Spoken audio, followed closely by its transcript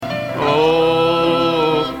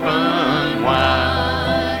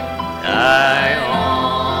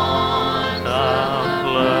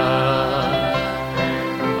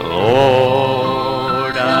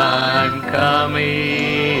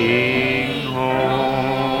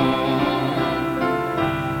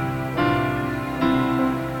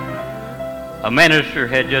A minister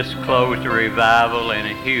had just closed a revival in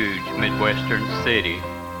a huge Midwestern city,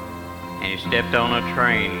 and he stepped on a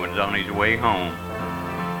train and was on his way home.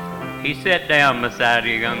 He sat down beside a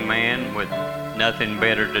young man with nothing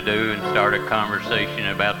better to do and started a conversation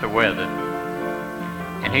about the weather.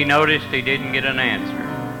 And he noticed he didn't get an answer.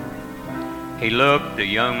 He looked, the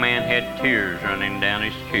young man had tears running down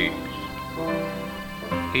his cheeks.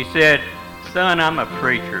 He said, "Son, I'm a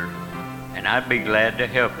preacher, and I'd be glad to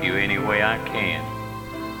help you any way I can."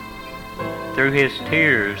 Through his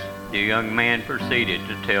tears, the young man proceeded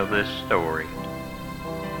to tell this story.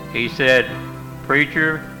 He said,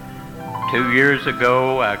 "Preacher, 2 years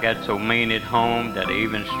ago I got so mean at home that I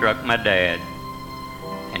even struck my dad.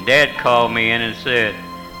 And Dad called me in and said,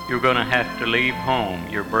 'You're going to have to leave home.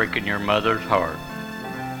 You're breaking your mother's heart.'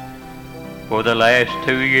 For the last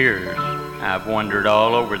 2 years, I've wandered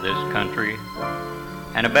all over this country,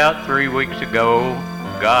 and about 3 weeks ago,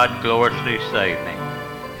 God gloriously saved me,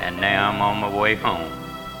 and now I'm on my way home."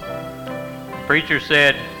 The preacher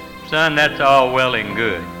said, "Son, that's all well and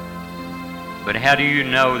good, but how do you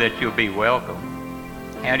know that you'll be welcome?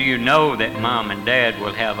 How do you know that Mom and Dad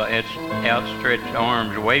will have outstretched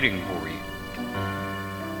arms waiting for you?"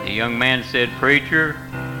 The young man said, "Preacher,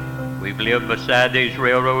 we've lived beside these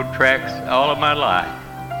railroad tracks all of my life.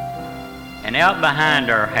 And out behind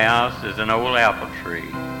our house is an old apple tree.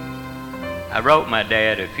 I wrote my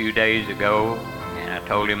dad a few days ago, and I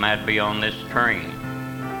told him I'd be on this train.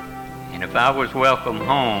 And if I was welcome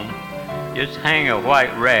home, just hang a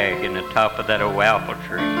white rag in the top of that old apple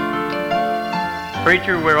tree."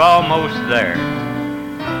 Preacher, we're almost there.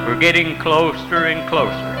 We're getting closer and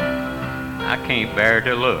closer. I can't bear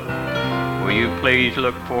to look. Will you please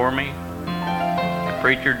look for me?" The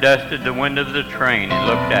preacher dusted the window of the train and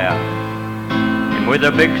looked out. And with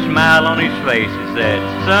a big smile on his face, he said,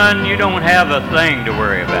 "Son, you don't have a thing to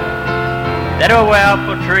worry about. That old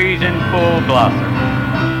apple tree's in full blossom.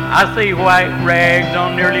 I see white rags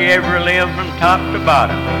on nearly every limb from top to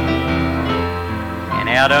bottom. And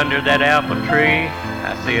out under that apple tree,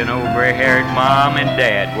 I see an old gray-haired Mom and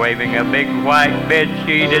Dad waving a big white bed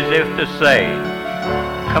sheet as if to say,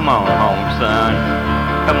 'Come on home, son.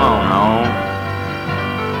 Come on home.'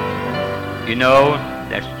 You know,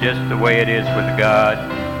 that's just the way it is with God.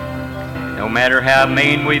 No matter how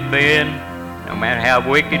mean we've been, no matter how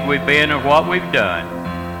wicked we've been or what we've done,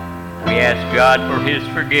 we ask God for His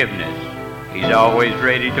forgiveness. He's always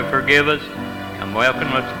ready to forgive us and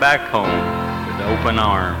welcome us back home with open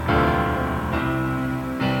arms.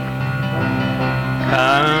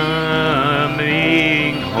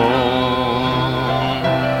 Coming home,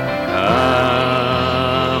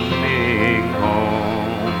 coming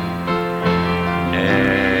home,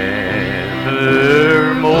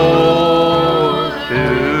 never more to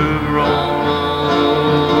roam.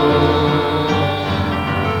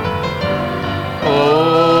 Open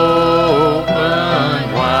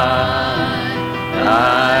wide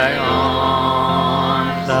thy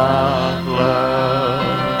arms of love.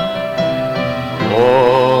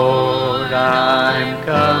 Lord, I'm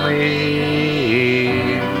coming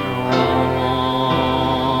home."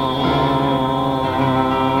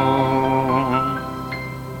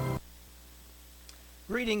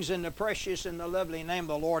 Greetings in the precious and the lovely name of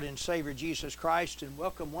the Lord and Savior Jesus Christ, and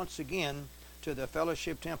welcome once again to the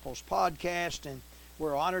Fellowship Temples podcast. And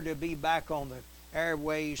we're honored to be back on the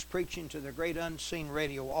airways preaching to the great unseen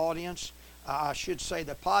radio audience. I should say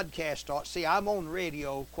the podcast. See, I'm on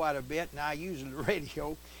radio quite a bit, and I use the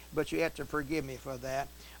radio, but you have to forgive me for that.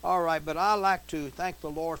 All right, but I'd like to thank the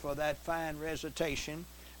Lord for that fine recitation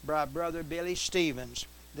by Brother Billy Stevens,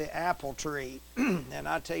 the apple tree. And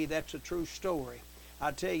I tell you, that's a true story. I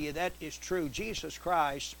tell you, that is true. Jesus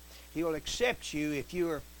Christ, He will accept you if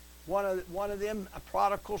you're one of them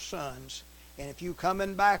prodigal sons, and if you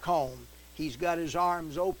coming back home, He's got His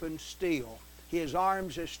arms open still. His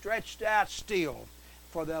arms are stretched out still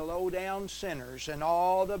for the low-down sinners and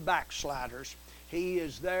all the backsliders. He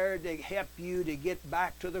is there to help you to get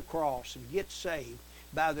back to the cross and get saved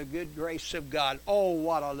by the good grace of God. Oh,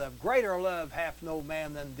 what a love. Greater love hath no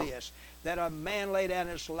man than this, that a man lay down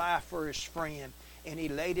his life for his friend. And He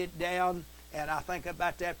laid it down, and I think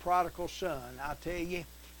about that prodigal son. I tell you,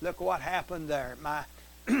 look what happened there.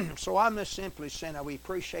 So I'm just simply saying we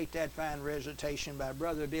appreciate that fine recitation by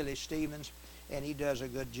Brother Billy Stevens, and he does a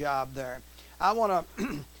good job there. I want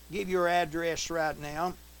to give you our address right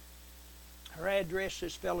now. Our address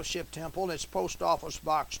is Fellowship Temple. It's Post Office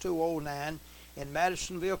Box 209 in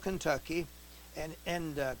Madisonville, Kentucky,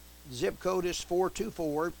 and zip code is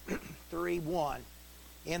 42431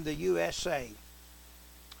 in the USA.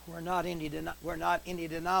 We're not any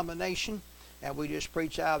denomination, and we just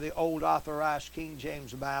preach out of the Old Authorized King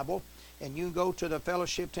James Bible. And you can go to the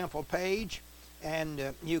Fellowship Temple page,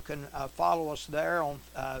 and you can follow us there on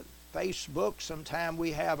Facebook. Sometime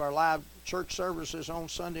we have our live church services on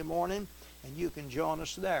Sunday morning, and you can join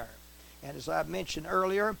us there. And as I mentioned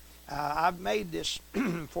earlier, I've made this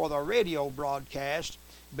for the radio broadcast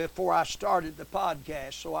before I started the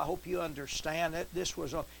podcast, so I hope you understand that this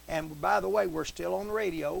was and by the way, we're still on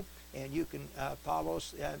radio, and you can follow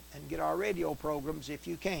us and get our radio programs if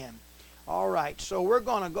you can. All right, so we're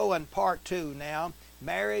going to go in part 2 now,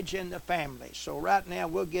 marriage and the family. So right now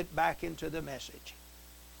we'll get back into the message.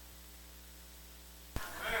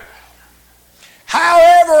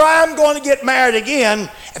 However, I'm going to get married again.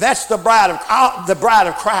 That's the bride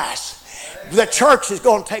of Christ. The church is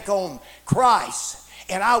going to take on Christ,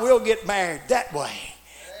 and I will get married that way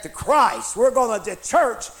to Christ. The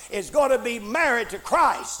church is going to be married to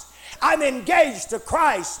Christ. I'm engaged to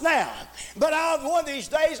Christ now, but one of these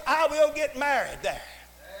days I will get married there.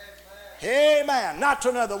 Amen. Not to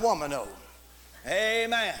another woman, though.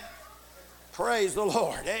 Amen. Praise the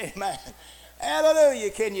Lord. Amen. Hallelujah.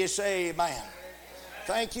 Can you say amen?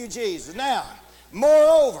 Thank you, Jesus. Now,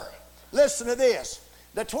 moreover, listen to this.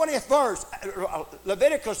 The 20th verse,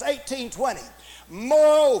 Leviticus 18:20.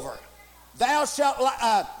 Moreover, thou shalt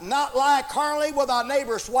not lie carnally with thy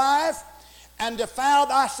neighbor's wife, and defile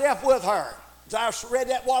thyself with her. I read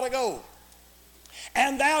that a while ago.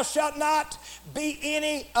 And thou shalt not be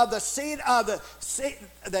any of the seed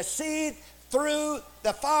through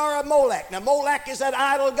the fire of Molech. Now Molech is that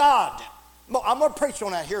idol god. I'm going to preach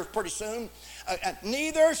on that here pretty soon.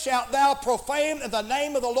 Neither shalt thou profane the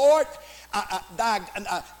name of the Lord, thy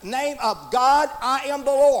name of God. I am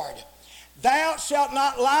the Lord. Thou shalt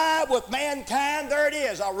not lie with mankind. There it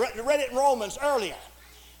is. I read it in Romans earlier.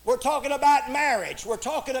 We're talking about marriage. We're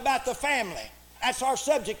talking about the family. That's our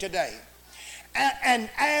subject today. And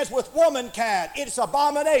as with womankind, it's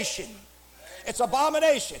abomination. It's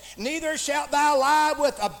abomination. Neither shalt thou lie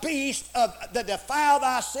with a beast that defile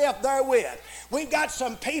thyself therewith. We've got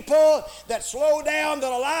some people that slow down,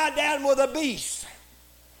 that'll lie down with a beast.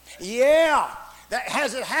 Yeah.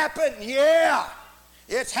 Has it happened? Yeah.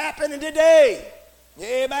 It's happening today.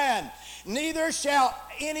 Amen. Neither shall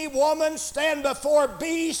any woman stand before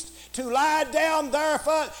beast to lie down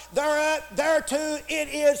thereto. It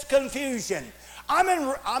is confusion.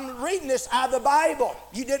 I'm reading this out of the Bible.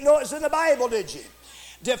 You didn't know it was in the Bible, did you?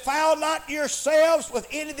 Defile not yourselves with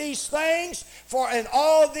any of these things, for in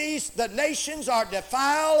all these the nations are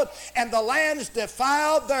defiled, and the lands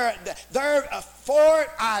defiled. Therefore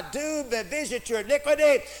I do visit your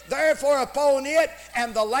iniquity. Therefore upon it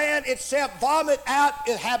and the land itself vomit out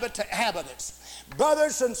inhabitants.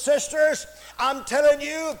 Brothers and sisters, I'm telling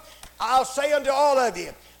you, I'll say unto all of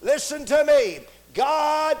you, listen to me.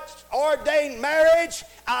 God ordained marriage,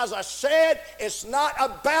 as I said, it's not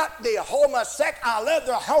about the homosexual. I love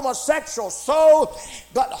the homosexual soul,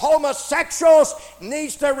 but homosexuals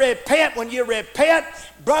needs to repent. When you repent,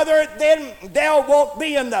 brother, then they won't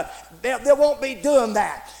be doing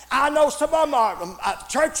that. I know some of them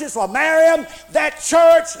churches will marry them. That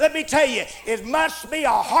church, let me tell you, it must be a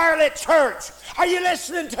harlot church. Are you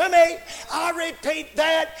listening to me? I repeat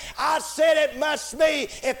that. I said it must be.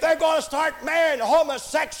 If they're going to start marrying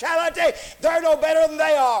homosexuality, they're no better than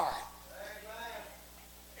they are.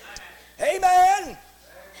 Amen. Amen.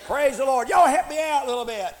 Praise the Lord. Y'all help me out a little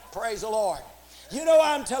bit. Praise the Lord. You know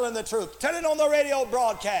I'm telling the truth. Telling on the radio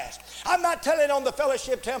broadcast. I'm not telling on the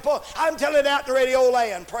Fellowship Temple. I'm telling out in the radio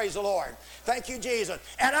land. Praise the Lord. Thank you, Jesus.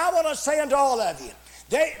 And I want to say unto all of you,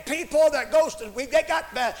 people that they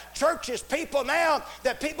got churches, people now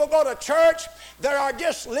that people go to church that are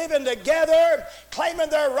just living together, claiming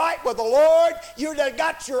they're right with the Lord. You that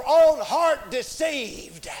got your own heart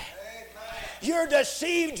deceived. You're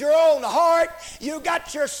deceived your own heart. You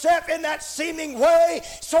got yourself in that seeming way.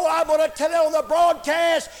 So I'm going to tell you on the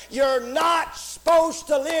broadcast, you're not supposed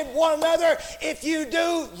to live one another. If you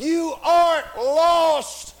do, you are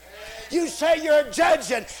lost. You say you're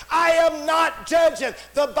judging. I am not judging.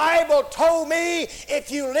 The Bible told me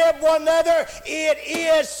if you live one another, it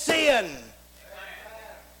is sin.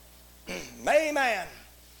 Amen.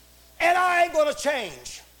 And I ain't going to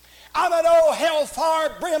change. I'm an old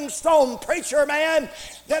hellfire brimstone preacher, man,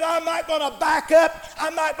 that I'm not going to back up.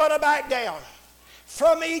 I'm not going to back down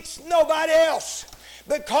from nobody else.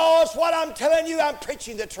 Because what I'm telling you, I'm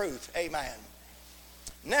preaching the truth. Amen.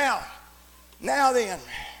 Now then,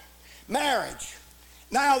 marriage.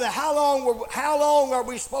 Now then, how long are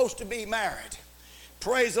we supposed to be married?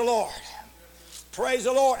 Praise the Lord. Praise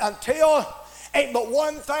the Lord. Until, ain't but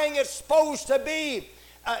one thing it's supposed to be.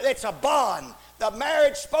 It's a bond. The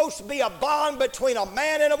marriage is supposed to be a bond between a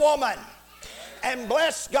man and a woman. And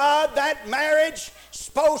bless God, that marriage is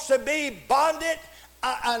supposed to be bonded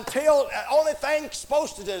until the only thing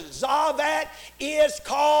supposed to dissolve that is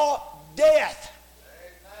called death.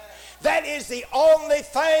 That is the only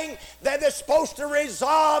thing that is supposed to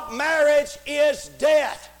resolve marriage is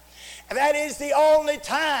death. That is the only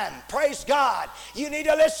time. Praise God. You need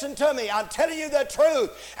to listen to me. I'm telling you the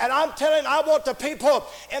truth. And I want the people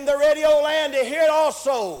in the radio land to hear it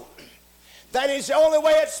also. That is the only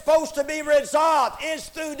way it's supposed to be resolved is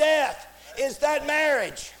through death. Is that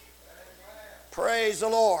marriage. Praise the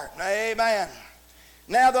Lord. Amen.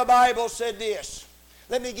 Now the Bible said this.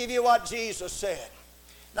 Let me give you what Jesus said.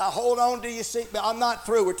 Now hold on to your seat. I'm not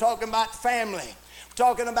through. We're talking about family. We're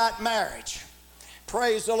talking about marriage.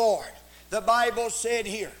 Praise the Lord. The Bible said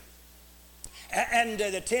here, and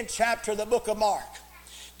the 10th chapter of the book of Mark,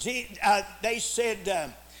 they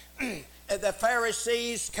said, the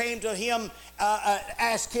Pharisees came to him,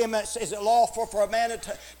 asked him, is it lawful for a man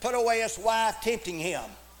to put away his wife, tempting him?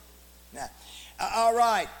 Now, all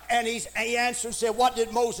right. And he answered and said, what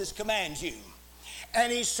did Moses command you? And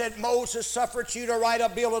he said, Moses suffered you to write a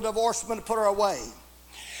bill of divorcement to put her away.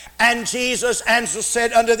 And Jesus answered,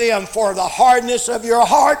 said unto them, for the hardness of your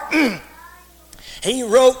heart, he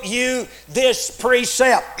wrote you this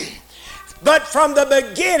precept. But from the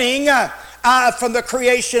beginning, from the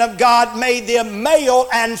creation of God, made them male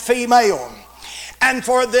and female. And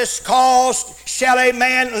for this cause shall a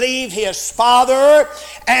man leave his father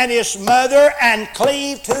and his mother and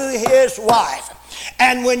cleave to his wife.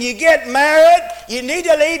 And when you get married, you need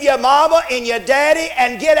to leave your mama and your daddy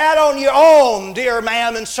and get out on your own, dear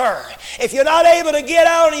ma'am and sir. If you're not able to get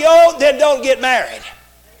out on your own, then don't get married.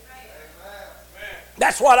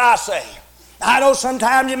 That's what I say. I know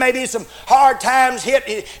sometimes there may be some hard times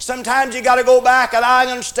hit. Sometimes you got to go back, and I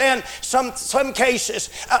understand some cases,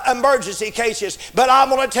 emergency cases. But I'm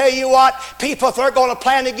going to tell you what, people, if they're going to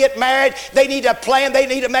plan to get married, they need to plan. They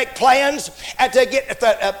need to make plans to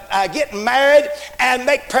get married and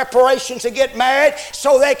make preparations to get married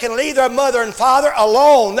so they can leave their mother and father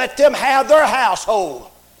alone. Let them have their household.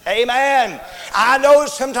 Amen. I know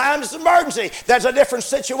sometimes it's an emergency. There's a different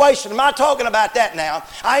situation. I'm not talking about that now.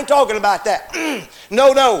 I ain't talking about that.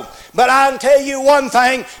 No. But I'll tell you one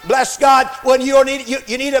thing. Bless God. When you need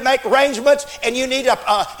to make arrangements and you need to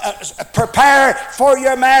prepare for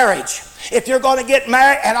your marriage. If you're going to get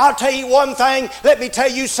married, and I'll tell you one thing, let me tell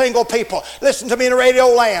you single people, listen to me in the radio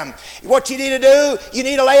land. What you need to do, you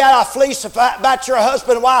need to lay out a fleece about your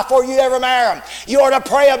husband and wife before you ever marry them. You ought to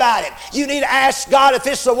pray about it. You need to ask God if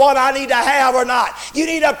it's the one I need to have or not. You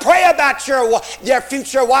need to pray about your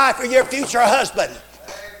future wife or your future husband.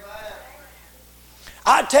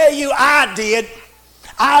 I tell you, I did.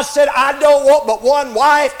 I said, I don't want but one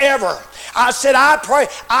wife ever. I said, I pray.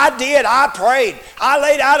 I did. I prayed. I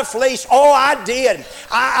laid out a fleece. Oh, I did.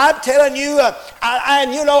 I'm telling you,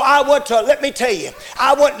 I went to, let me tell you,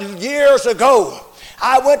 I went years ago.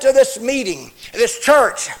 I went to this meeting, this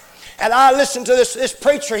church, and I listened to this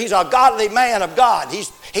preacher. He's a godly man of God.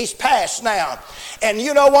 He's passed now. And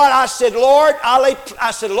you know what? I said, Lord,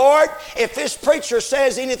 Lord, if this preacher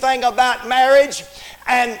says anything about marriage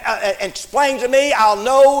and explain to me, I'll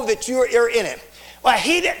know that you're in it. Well,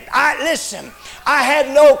 he didn't. Listen, I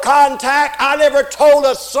had no contact. I never told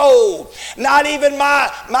a soul. Not even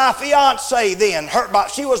my fiance then.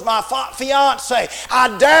 She was my fiance.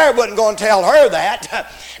 I wasn't going to tell her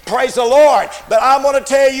that. Praise the Lord. But I'm going to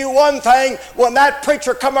tell you one thing. When that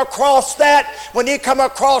preacher come across that, when he come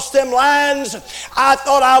across them lines, I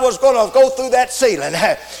thought I was going to go through that ceiling.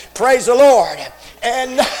 Praise the Lord.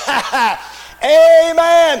 And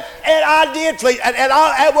amen. And I did please. And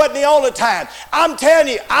that wasn't the only time. I'm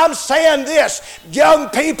telling you, I'm saying this. Young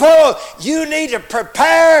people, you need to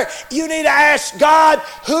prepare. You need to ask God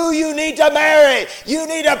who you need to marry. You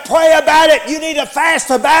need to pray about it. You need to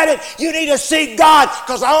fast about it. You need to seek God.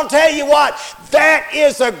 Because I'll tell you what, that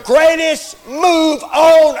is the greatest move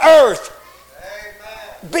on earth.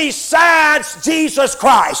 Besides Jesus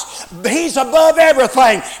Christ. He's above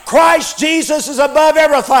everything. Christ Jesus is above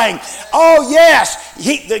everything. Oh yes,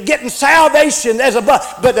 getting salvation is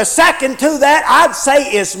above. But the second to that, I'd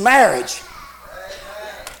say, is marriage.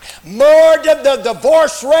 More the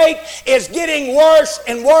divorce rate is getting worse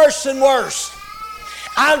and worse and worse.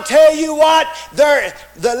 I'll tell you what,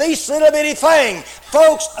 the least little bitty thing.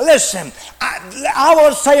 Folks, listen, I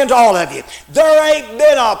want to say unto all of you, there ain't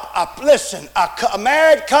been a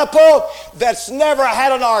married couple that's never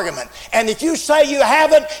had an argument. And if you say you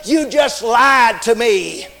haven't, you just lied to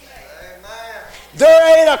me.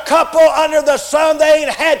 There ain't a couple under the sun, they ain't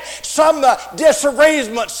had some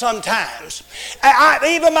disagreements sometimes.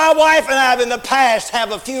 Even my wife and I in the past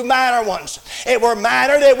have a few minor ones. It were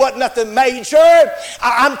minor, it wasn't nothing major.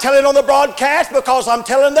 I'm telling on the broadcast because I'm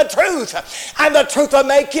telling the truth. And the truth will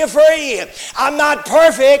make you free. I'm not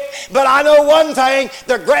perfect, but I know one thing.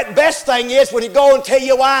 The best thing is when you go and tell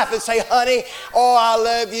your wife and say, honey, oh, I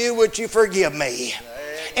love you, would you forgive me?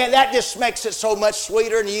 And that just makes it so much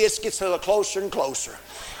sweeter, and it just gets a little closer and closer.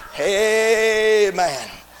 Amen.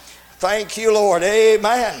 Thank you, Lord.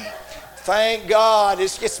 Amen. Thank God.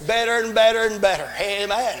 It gets better and better and better.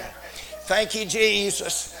 Amen. Thank you,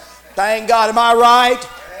 Jesus. Thank God. Am I right?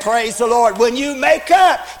 Praise the Lord. When you make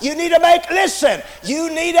up, you need to you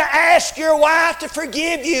need to ask your wife to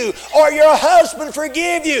forgive you or your husband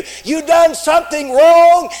forgive you. You done something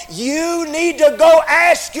wrong, you need to go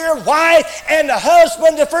ask your wife and the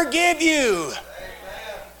husband to forgive you.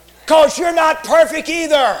 Because you're not perfect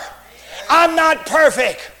either. I'm not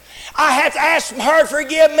perfect. I have to ask her to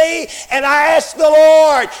forgive me, and I ask the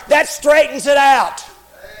Lord. That straightens it out.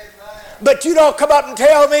 But you don't come up and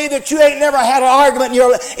tell me that you ain't never had an argument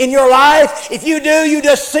in your life. If you do, you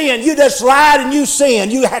just sin. You just lied and you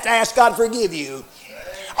sin. You have to ask God to forgive you.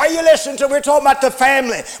 Are you listening to? We're talking about the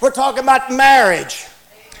family. We're talking about marriage.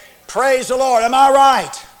 Praise the Lord. Am I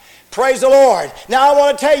right? Praise the Lord. Now I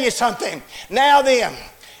want to tell you something. Now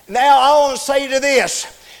I want to say to this.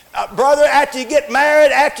 Brother, after you get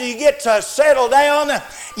married, after you get settled down,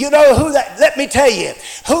 you know who that, let me tell you,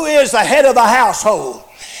 who is the head of the household?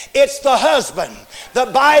 It's the husband. The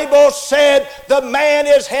Bible said the man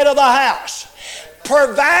is head of the house.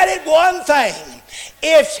 Provided one thing,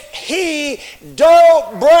 if he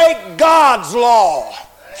don't break God's law.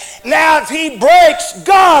 Now, if he breaks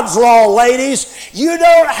God's law, ladies, you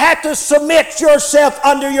don't have to submit yourself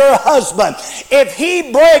under your husband. If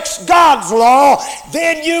he breaks God's law,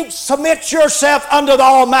 then you submit yourself under the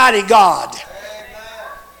Almighty God.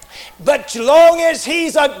 But as long as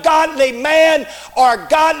he's a godly man or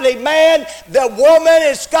godly man, the woman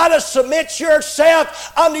has got to submit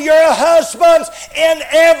yourself under your husbands in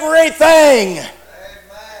everything. Amen.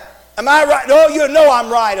 Am I right? No, you know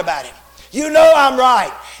I'm right about it. You know I'm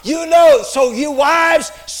right. You know, so you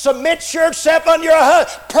wives, submit yourself under your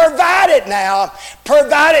husband.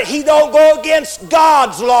 Provided he don't go against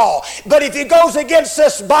God's law. But if he goes against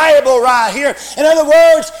this Bible right here, in other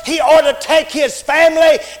words, he ought to take his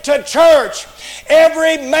family to church.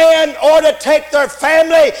 Every man ought to take their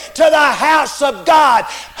family to the house of God.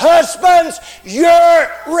 Husbands, you're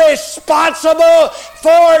responsible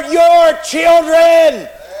for your children.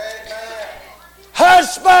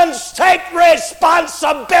 Husbands, take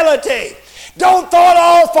responsibility. Don't throw it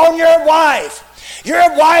off on your wife.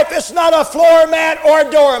 Your wife is not a floor mat or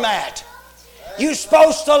a doormat. You're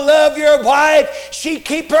supposed to love your wife. She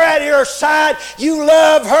keep her at your side. You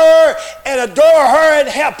love her and adore her and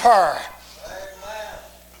help her.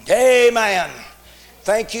 Amen. Amen.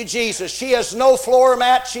 Thank you, Jesus. She is no floor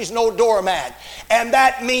mat. She's no doormat. And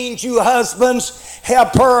that means you husbands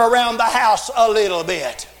help her around the house a little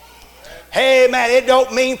bit. Hey, man, it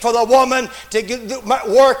don't mean for the woman to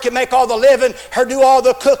work and make all the living, her do all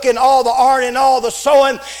the cooking, all the ironing, all the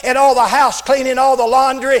sewing, and all the house cleaning, all the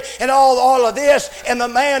laundry, and all of this, and the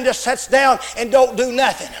man just sits down and don't do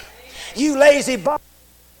nothing. You lazy bum,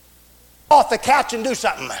 off the couch and do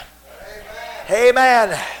something. Hey,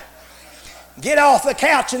 man, get off the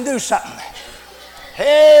couch and do something.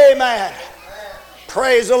 Hey, man,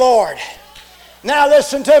 praise the Lord. Now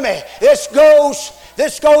listen to me. This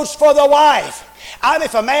goes for the wife.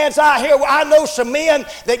 If a man's out here, I know some men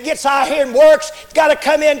that gets out here and works, got to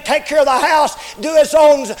come in, take care of the house, do his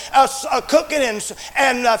own cooking and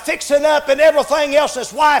fixing up and everything else.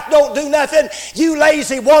 His wife don't do nothing. You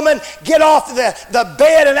lazy woman, get off the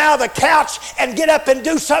bed and out of the couch and get up and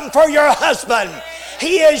do something for your husband.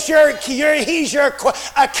 He's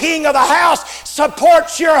a king of the house.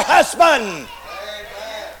 Support your husband.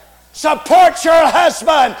 Support your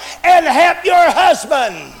husband and help your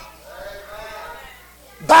husband.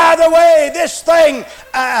 By the way, this thing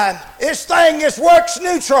is works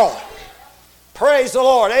neutral. Praise the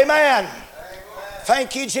Lord. Amen.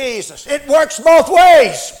 Thank you, Jesus. It works both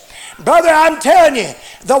ways. Brother, I'm telling you,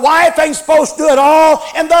 the wife ain't supposed to do it all,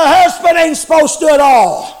 and the husband ain't supposed to do it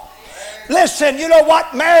all. Listen, you know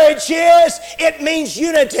what marriage is? It means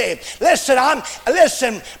unity. Listen,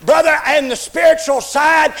 brother, on the spiritual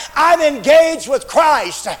side, I'm engaged with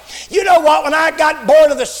Christ. You know what? When I got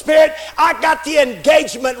born of the Spirit, I got the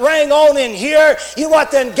engagement ring on in here. You know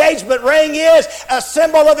what the engagement ring is? A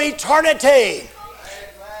symbol of eternity.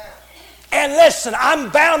 And listen, I'm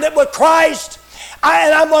bounded with Christ.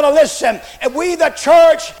 And I'm going to listen. And we, the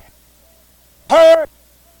church, heard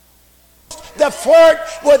the flirt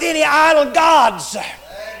with any idol gods.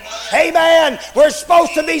 Amen. We're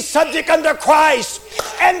supposed to be subject unto Christ,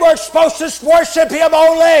 and we're supposed to worship Him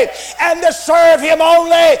only and to serve Him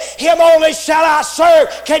only. Him only shall I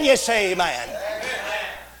serve. Can you say amen?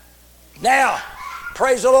 Now,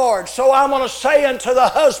 praise the Lord. So I'm going to say unto the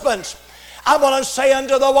husbands, I'm going to say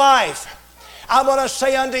unto the wife, I'm going to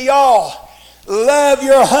say unto y'all, love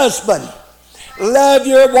your husband, love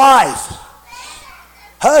your wife.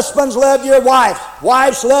 Husbands, love your wife.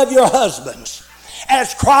 Wives, love your husbands.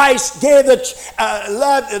 As Christ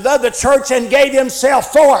loved the church and gave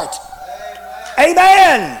Himself for it.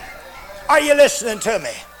 Amen. Are you listening to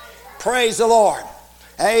me? Praise the Lord.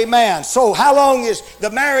 Amen. So how long is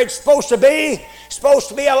the marriage supposed to be? It's supposed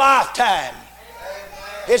to be a lifetime.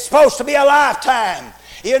 It's supposed to be a lifetime.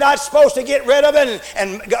 You're not supposed to get rid of it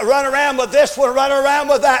and run around with this one, run around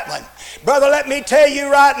with that one. Brother, let me tell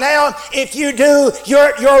you right now, if you do,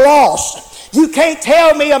 you're lost. You can't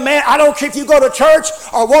tell me a man, I don't care if you go to church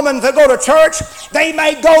or a woman that go to church, they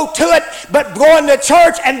may go to it, but going to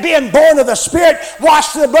church and being born of the Spirit,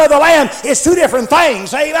 washed in the blood of the Lamb, is two different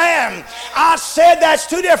things. Amen. I said that's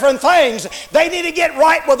two different things. They need to get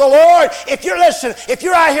right with the Lord. If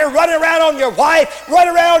you're out here running around on your wife,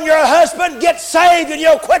 running around on your husband, get saved and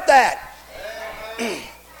you'll quit that.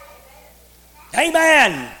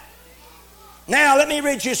 Amen. Now let me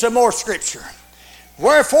read you some more scripture.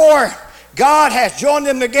 Wherefore God hath joined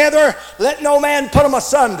them together, let no man put them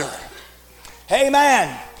asunder.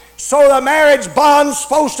 Amen. So the marriage bond's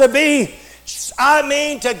supposed to be,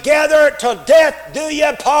 together till death do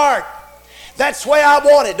you part. That's the way I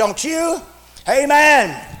want it, don't you?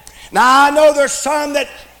 Amen. Now I know there's some that,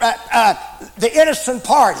 the innocent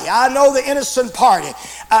party,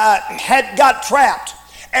 had got trapped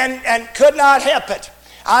and could not help it.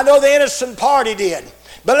 I know the innocent party did.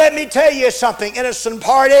 But let me tell you something, innocent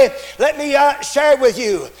party. Let me share with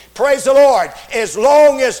you. Praise the Lord. As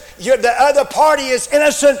long as the other party is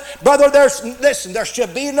innocent, brother, there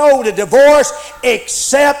should be no divorce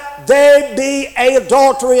except there be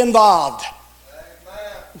adultery involved.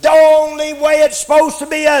 Amen. The only way it's supposed to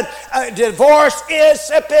be a divorce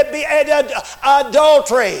is if it be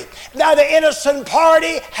adultery. Now the innocent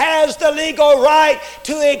party has the legal right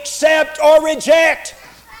to accept or reject.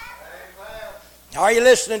 Are you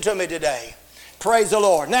listening to me today? Praise the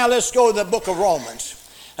Lord. Now let's go to the book of Romans.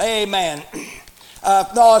 Amen.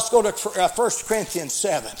 Let's go to 1 Corinthians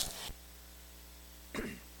 7.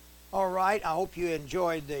 All right. I hope you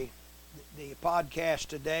enjoyed the podcast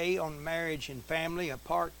today on marriage and family,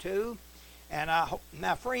 part 2. And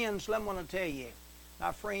now, friends, I want to tell you.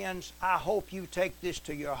 Now, friends, I hope you take this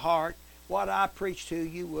to your heart. What I preached to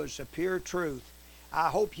you was a pure truth. I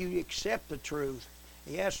hope you accept the truth.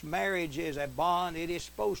 Yes, marriage is a bond. It is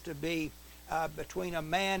supposed to be between a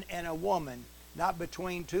man and a woman, not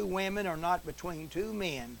between two women or not between two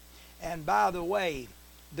men. And by the way,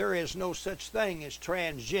 there is no such thing as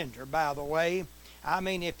transgender, by the way. I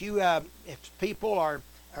mean, if people are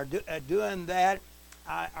doing that,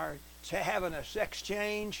 are having a sex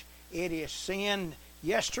change, it is sin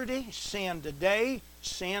yesterday, sin today,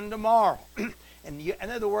 sin tomorrow. And in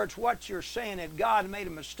other words, what you're saying that God made a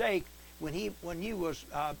mistake when you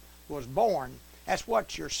was born. That's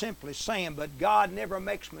what you're simply saying. But God never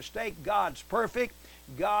makes mistake. God's perfect.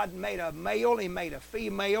 God made a male. He made a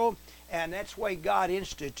female. And that's the way God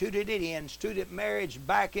instituted it. He instituted marriage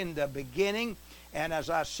back in the beginning. And as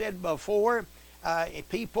I said before,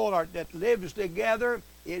 people that lives together,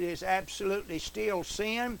 it is absolutely still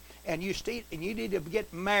sin. And you need to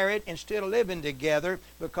get married instead of living together,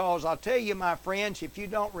 because I'll tell you, my friends, if you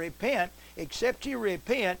don't repent, except you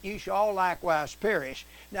repent, you shall all likewise perish.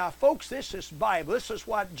 Now, folks, this is Bible. This is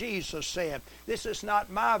what Jesus said. This is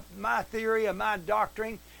not my theory or my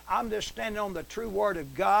doctrine. I'm just standing on the true Word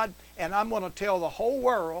of God, and I'm going to tell the whole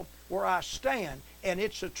world where I stand, and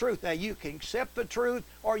it's the truth. Now, you can accept the truth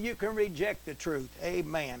or you can reject the truth.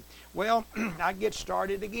 Amen. Well, I get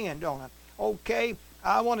started again, don't I? Okay.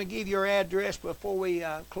 I want to give your address before we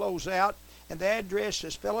close out. And the address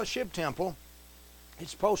is Fellowship Temple.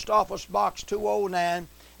 It's Post Office Box 209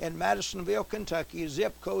 in Madisonville, Kentucky.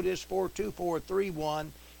 Zip code is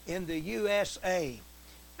 42431 in the USA.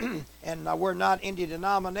 And we're not any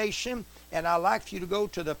denomination. And I'd like for you to go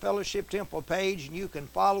to the Fellowship Temple page, and you can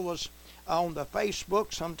follow us on the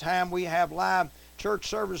Facebook. Sometime we have live church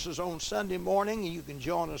services on Sunday morning, and you can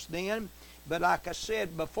join us then. But like I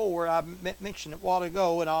said before, I mentioned it a while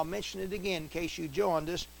ago, and I'll mention it again in case you joined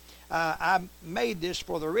us. I made this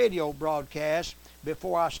for the radio broadcast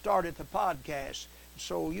before I started the podcast,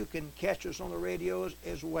 so you can catch us on the radio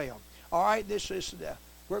as well. All right,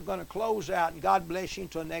 we're going to close out, and God bless you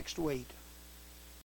until next week.